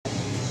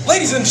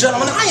Ladies and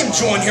gentlemen, I am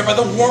joined here by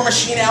the War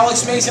Machine,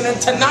 Alex Mason, and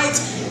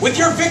tonight, with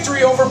your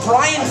victory over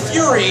Brian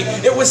Fury,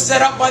 it was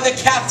set up by the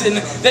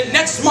captain that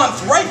next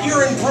month, right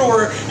here in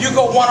Brewer, you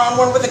go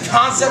one-on-one with the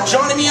concept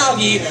Johnny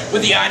Miyagi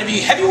with the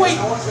IW Heavyweight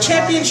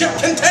Championship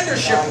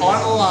Contendership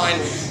on the line.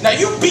 Now,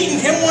 you've beaten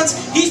him once,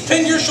 he's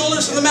pinned your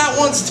shoulders to the mat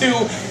once too.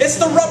 It's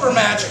the rubber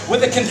match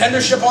with the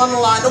contendership on the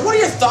line. Now, what are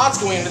your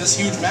thoughts going into this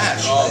huge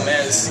match? Oh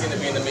man, this is going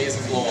to be an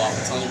amazing blow-off,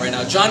 I'm telling you right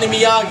now. Johnny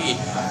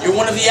Miyagi, you're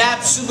one of the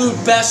absolute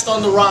best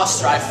on the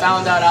roster. I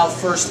found that out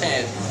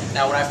firsthand.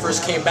 Now, when I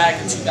first came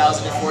back in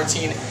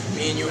 2014,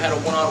 me and you had a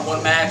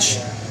one-on-one match.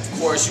 Of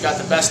course, you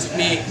got the best of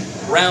me.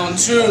 Round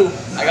 2,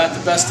 I got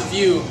the best of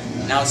you.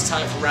 Now it's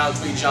time for round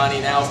 3, Johnny.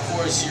 Now, of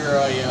course, you're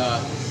a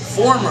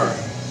former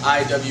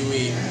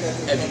IWE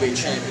heavyweight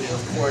champion. And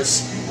of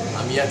course,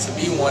 I'm yet to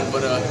be one,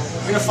 but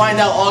we're going to find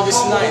out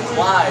August 9th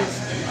live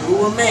in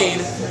Brewer,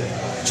 Maine,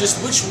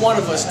 just which one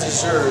of us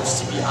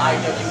deserves to be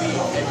IWE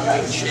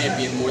heavyweight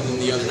champion more than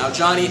the other. Now,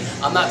 Johnny,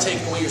 I'm not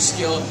taking away your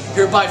skill.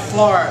 You're by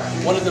far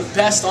one of the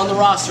best on the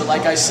roster,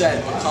 like I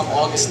said, but come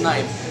August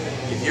 9th,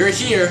 if you're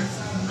here,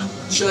 I'm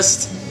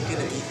just going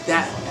to be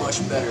that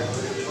much better.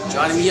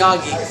 Johnny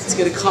Miyagi, it's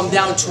going to come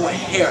down to a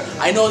hair.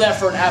 I know that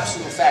for an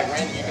absolute fact.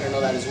 Randy, you're going to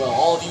know that as well.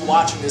 All of you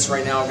watching this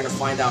right now are going to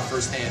find out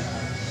firsthand.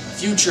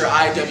 Future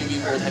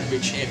IWE World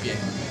Heavyweight Champion.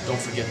 Don't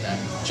forget that.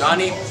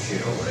 Johnny,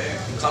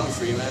 I'm coming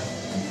for you, man.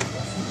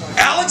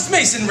 Alex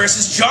Mason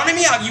versus Johnny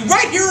Miyagi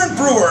right here in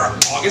Brewer,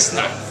 August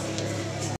 9th.